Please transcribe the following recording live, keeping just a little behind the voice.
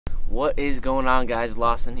What is going on, guys?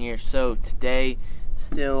 Lawson here. So today,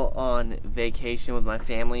 still on vacation with my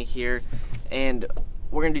family here, and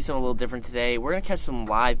we're gonna do something a little different today. We're gonna catch some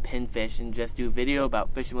live pinfish and just do a video about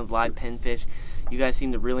fishing with live pinfish. You guys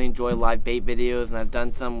seem to really enjoy live bait videos, and I've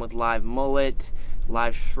done some with live mullet,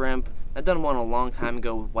 live shrimp. I've done one a long time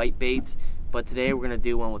ago with white baits, but today we're gonna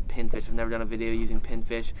do one with pinfish. I've never done a video using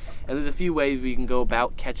pinfish, and there's a few ways we can go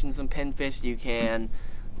about catching some pinfish. You can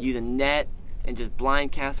use a net and just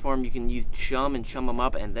blind cast for them. You can use chum and chum them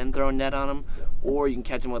up and then throw a net on them, or you can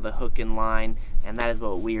catch them with a hook and line, and that is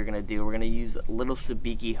what we are going to do. We're going to use little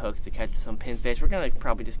sabiki hooks to catch some pinfish. We're going to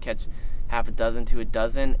probably just catch half a dozen to a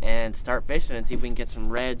dozen and start fishing and see if we can get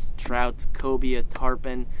some reds, trouts, cobia,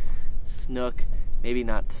 tarpon, snook. Maybe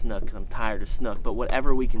not snook because I'm tired of snook, but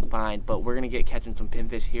whatever we can find. But we're going to get catching some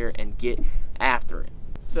pinfish here and get after it.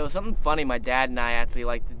 So something funny my dad and I actually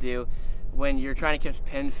like to do when you're trying to catch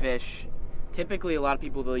pinfish. Typically, a lot of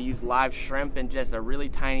people, they'll use live shrimp and just a really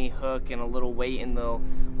tiny hook and a little weight, and or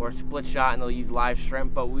a split shot, and they'll use live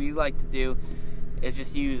shrimp. But what we like to do is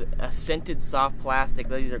just use a scented soft plastic.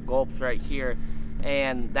 These are gulps right here,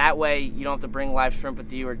 and that way you don't have to bring live shrimp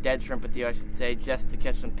with you, or dead shrimp with you, I should say, just to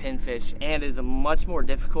catch some pinfish. And it is much more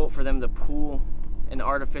difficult for them to pull an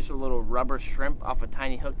artificial little rubber shrimp off a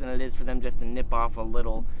tiny hook than it is for them just to nip off a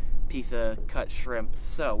little piece of cut shrimp.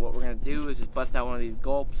 So what we're gonna do is just bust out one of these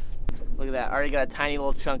gulps. Look at that, I already got a tiny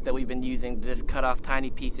little chunk that we've been using to just cut off tiny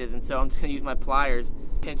pieces, and so I'm just gonna use my pliers,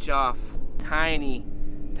 pinch off tiny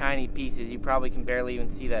pieces. You probably can barely even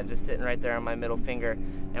see that just sitting right there on my middle finger,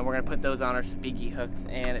 and we're gonna put those on our sabiki hooks,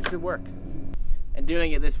 and it should work. And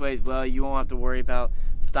doing it this way as well, you won't have to worry about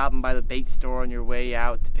stopping by the bait store on your way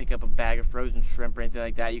out to pick up a bag of frozen shrimp or anything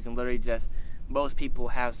like that. You can literally just, most people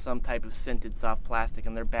have some type of scented soft plastic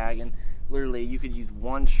in their bag, and literally you could use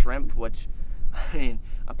one shrimp, which, I mean,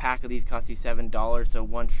 a pack of these costs you $7, so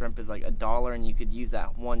one shrimp is like $1, and you could use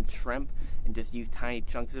that one shrimp and just use tiny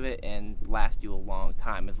chunks of it and last you a long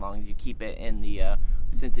time, as long as you keep it in the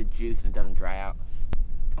scented juice and it doesn't dry out.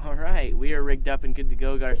 Alright, we are rigged up and good to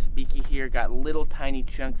go. Got our sabiki here, got little tiny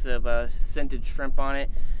chunks of scented shrimp on it,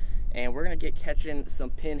 and we're going to get catching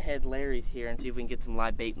some pinhead Larrys here and see if we can get some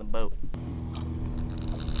live bait in the boat.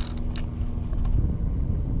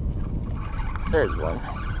 There's one.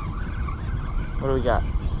 What do we got?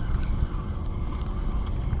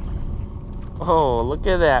 Oh, look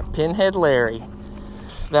at that, Pinhead Larry.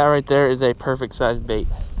 That right there is a perfect sized bait.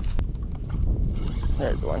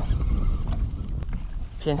 There's one.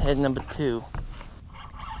 Pinhead number 2.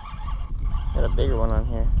 Got a bigger one on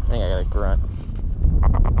here. I think I got a grunt.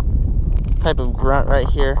 Type of grunt right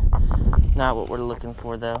here. Not what we're looking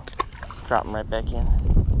for though. Drop them right back in.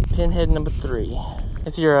 Pinhead number 3.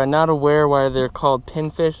 If you're not aware why they're called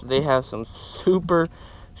pinfish, they have some super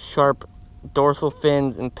sharp dorsal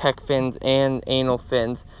fins and pec fins and anal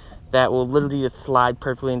fins that will literally just slide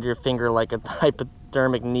perfectly into your finger like a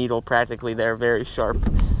hypodermic needle practically. They're very sharp.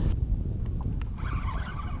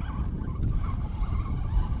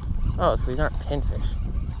 Oh, so these aren't pinfish.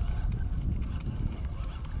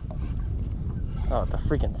 Oh, it's a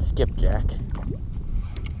freaking skipjack.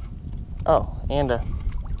 Oh, and a...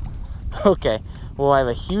 Okay, well, I have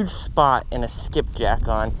a huge spot and a skipjack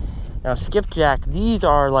on. Now, skipjack, these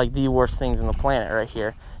are like the worst things on the planet right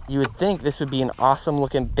here. You would think this would be an awesome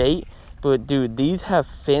looking bait, but dude, these have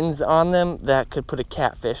fins on them that could put a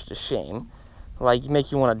catfish to shame. Like,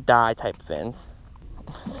 make you want to die type fins.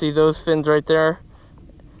 See those fins right there?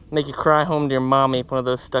 Make you cry home to your mommy if one of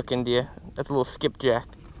those stuck into you. That's a little skipjack.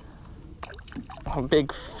 A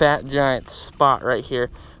big fat giant spot right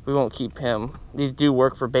here. We won't keep him. These do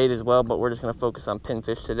work for bait as well, but we're just gonna focus on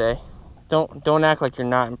pinfish today. Don't act like you're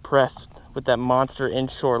not impressed with that monster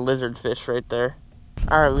inshore lizard fish right there.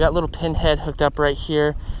 Alright, we got little pinhead hooked up right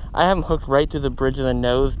here. I have them hooked right through the bridge of the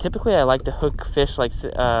nose. Typically I like to hook fish like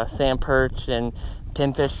sand perch and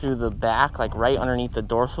pinfish through the back, like right underneath the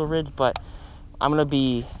dorsal ridge, but I'm gonna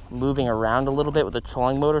be moving around a little bit with the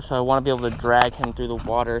trolling motor, so I want to be able to drag him through the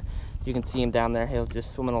water. You can see him down there. He'll just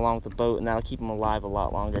swimming along with the boat, and that'll keep him alive a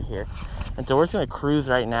lot longer here. And so we're just gonna cruise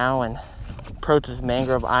right now and approach this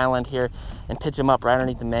mangrove island here and pitch him up right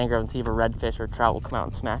underneath the mangrove and see if a redfish or a trout will come out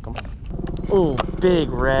and smack him. Oh, big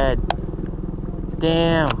red.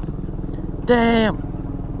 Damn.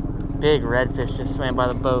 Big redfish just swam by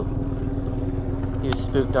the boat. He was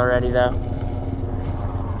spooked already though.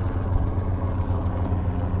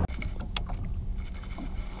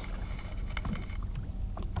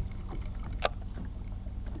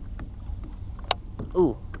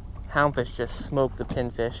 Ooh, houndfish just smoked the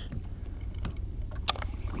pinfish.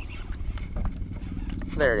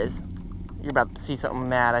 There it is. You're about to see something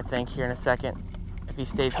mad, I think, here in a second. If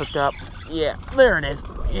he stays hooked up. Yeah, there it is.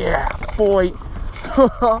 Yeah, boy.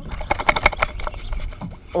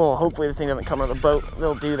 Oh, hopefully the thing doesn't come on the boat.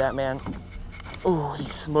 They'll do that, man. Oh, he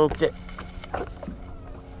smoked it.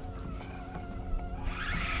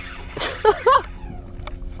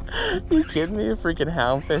 You kidding me? A freaking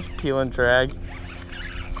houndfish peel and drag.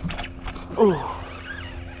 Ooh.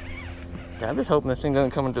 God, I'm just hoping this thing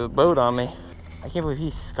doesn't come into the boat on me. I can't believe he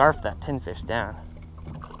scarfed that pinfish down.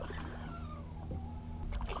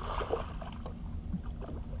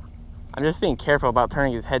 I'm just being careful about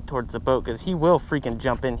turning his head towards the boat because he will freaking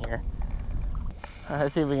jump in here.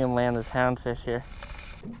 Let's see if we can land this houndfish here.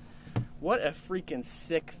 What a freaking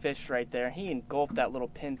sick fish right there. He engulfed that little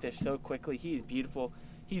pinfish so quickly. He's beautiful.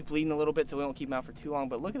 He's bleeding a little bit, so we won't keep him out for too long,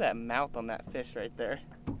 but look at that mouth on that fish right there.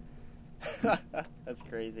 That's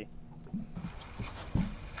crazy.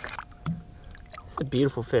 It's a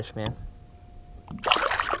beautiful fish, man.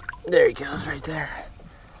 There he goes right there.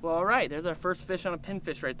 Well, all right, there's our first fish on a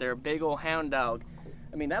pinfish right there, a big old hound dog.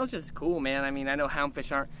 I mean, that was just cool, man. I mean, I know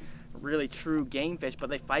houndfish aren't really true game fish, but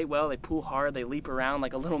they fight well, they pull hard, they leap around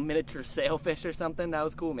like a little miniature sailfish or something. That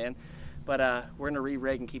was cool, man. But we're gonna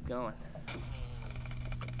re-rig and keep going.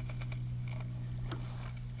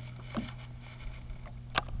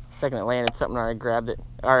 Second it landed, something already grabbed it.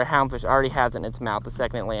 Our houndfish already has it in its mouth the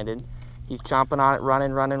second it landed. He's chomping on it,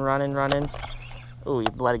 running. Ooh, he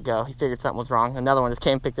let it go. He figured something was wrong. Another one just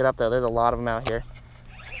came and picked it up though. There's a lot of them out here.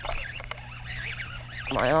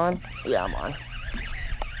 Am I on? Yeah, I'm on.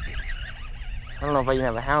 I don't know if I even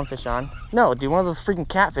have a houndfish on. No, dude, one of those freaking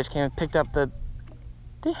catfish came and picked up the...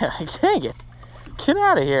 Dang it. Get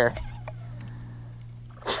out of here.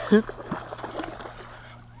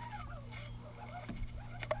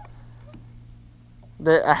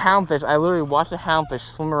 A houndfish, I literally watched a houndfish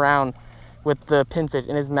swim around with the pinfish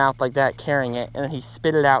in his mouth like that, carrying it, and then he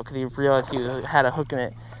spit it out because he realized he had a hook in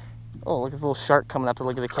it. Oh, look at this little shark coming up to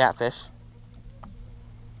look at the catfish.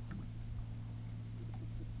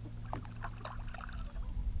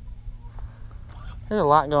 There's a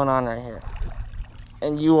lot going on right here.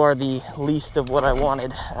 And you are the least of what I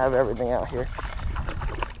wanted out of everything out here.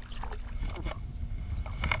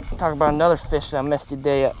 Talk about another fish that messed your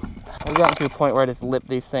day up. I've gotten to a point where I just lip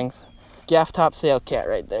these things. Gaff top sail cat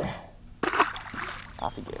right there.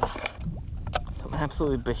 Off he goes. Some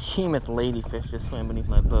absolutely behemoth ladyfish just swam beneath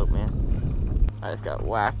my boat, man. I just got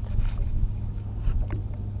whacked.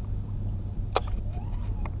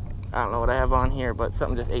 I don't know what I have on here, but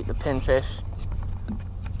something just ate the pinfish.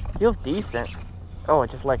 Feels decent. Oh, it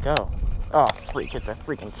just let go. Oh, freak, it's a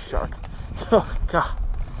freaking shark. Oh, God.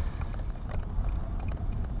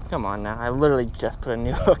 Come on now, I literally just put a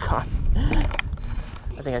new hook on.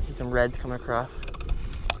 I think I see some reds coming across.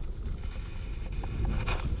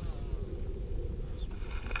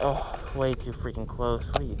 Oh, way too freaking close.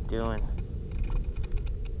 What are you doing?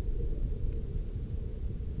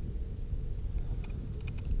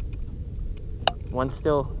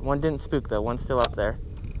 One didn't spook though, one's still up there.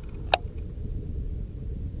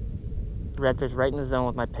 Redfish right in the zone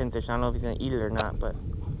with my pinfish. I don't know if he's gonna eat it or not, but...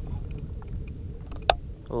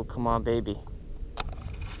 Oh, come on, baby.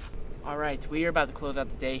 All right, we are about to close out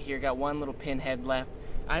the day here. Got one little pinhead left.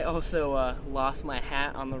 I also lost my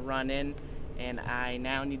hat on the run in, and I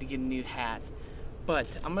now need to get a new hat.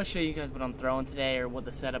 But I'm gonna show you guys what I'm throwing today, or what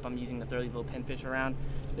the setup I'm using to throw these little pinfish around.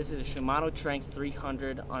 This is a Shimano Tranx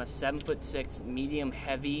 300 on a 7'6" medium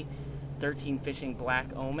heavy 13 fishing black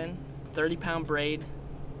omen, 30-pound braid,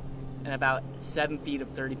 and about 7 feet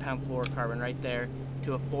of 30-pound fluorocarbon right there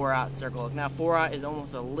to a 4/0 circle. Now 4/0 is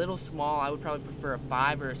almost a little small. I would probably prefer a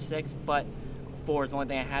 5 or a 6, but 4 is the only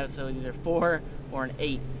thing I had, so it's either 4 or an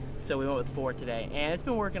 8. So we went with 4 today, and it's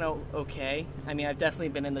been working out okay. I mean, I've definitely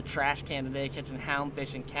been in the trash can today, catching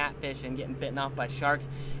houndfish and catfish and getting bitten off by sharks.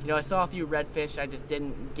 You know, I saw a few redfish. I just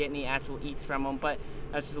didn't get any actual eats from them, but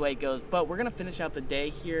that's just the way it goes. But we're gonna finish out the day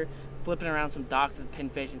here, flipping around some docks with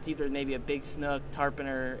pinfish and see if there's maybe a big snook, tarpon,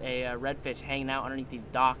 or a redfish hanging out underneath these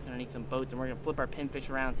docks, underneath some boats, and we're gonna flip our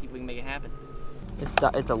pinfish around and see if we can make it happen.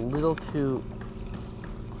 It's a little too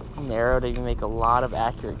narrow to even make a lot of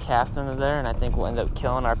accurate cast under there, and I think we'll end up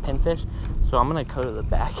killing our pinfish. So I'm gonna go to the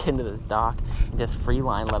back end of this dock and just free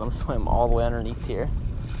line, let them swim all the way underneath here.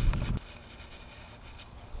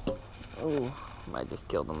 Ooh, might just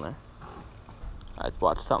killed them there. I just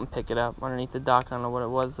watched something pick it up underneath the dock. I don't know what it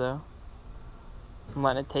was though. I'm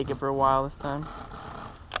letting it take it for a while this time.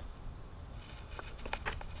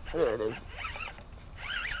 There it is.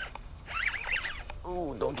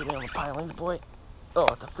 Ooh, don't get in on the pilings, boy. Oh,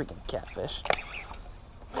 it's a freaking catfish.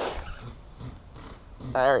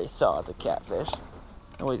 I already saw it's a catfish.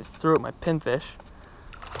 And we just threw it my pinfish.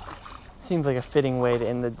 Seems like a fitting way to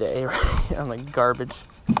end the day, right? On the garbage.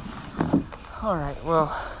 Alright,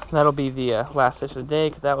 well, that'll be the last fish of the day,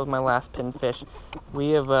 because that was my last pinfish.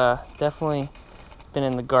 We have definitely been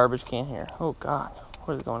in the garbage can here. Oh God,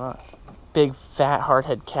 what is going on? Big fat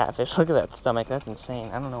hardhead catfish. Look at that stomach, that's insane.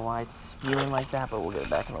 I don't know why it's spewing like that, but we'll get it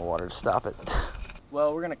back in the water to stop it.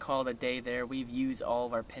 Well, we're gonna call it a day there. We've used all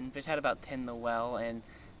of our pinfish, had about 10 in the well, and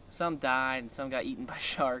some died, and some got eaten by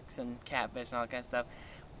sharks and catfish and all that kind of stuff.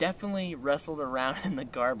 Definitely wrestled around in the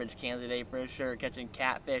garbage can today for sure, catching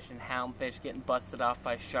catfish and houndfish, getting busted off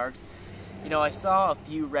by sharks. You know, I saw a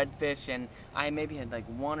few redfish, and I maybe had like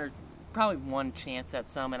probably one chance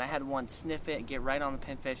at some, and I had one sniff it, get right on the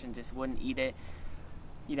pinfish, and just wouldn't eat it.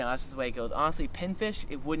 You know, that's just the way it goes. Honestly, pinfish,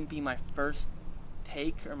 it wouldn't be my first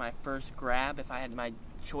take or my first grab if I had my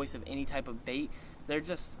choice of any type of bait. They're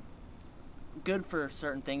just good for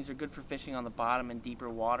certain things. They're good for fishing on the bottom in deeper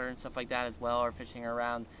water and stuff like that as well, or fishing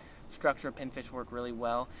around structure. Pinfish work really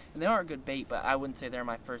well, and they are a good bait, but I wouldn't say they're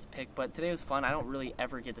my first pick. But today was fun. I don't really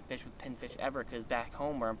ever get to fish with pinfish ever, because back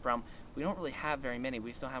home where I'm from, we don't really have very many. We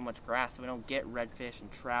just don't have much grass, so we don't get redfish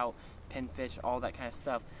and trout, pinfish, all that kind of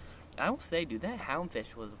stuff. And I will say, dude, that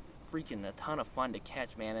houndfish was freaking a ton of fun to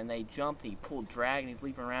catch, man. And they jumped, he pulled drag, and he's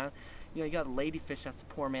leaping around. You know, you got a ladyfish, that's the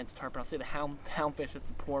poor man's tarpon. I'll say the houndfish, that's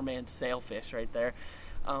the poor man's sailfish right there.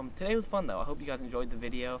 Today was fun, though. I hope you guys enjoyed the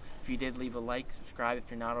video. If you did, leave a like, subscribe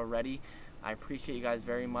if you're not already. I appreciate you guys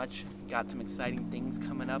very much. Got some exciting things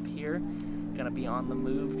coming up here. Gonna be on the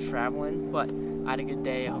move, traveling. But I had a good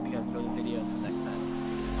day. I hope you guys enjoyed the video. Until next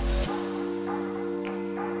time.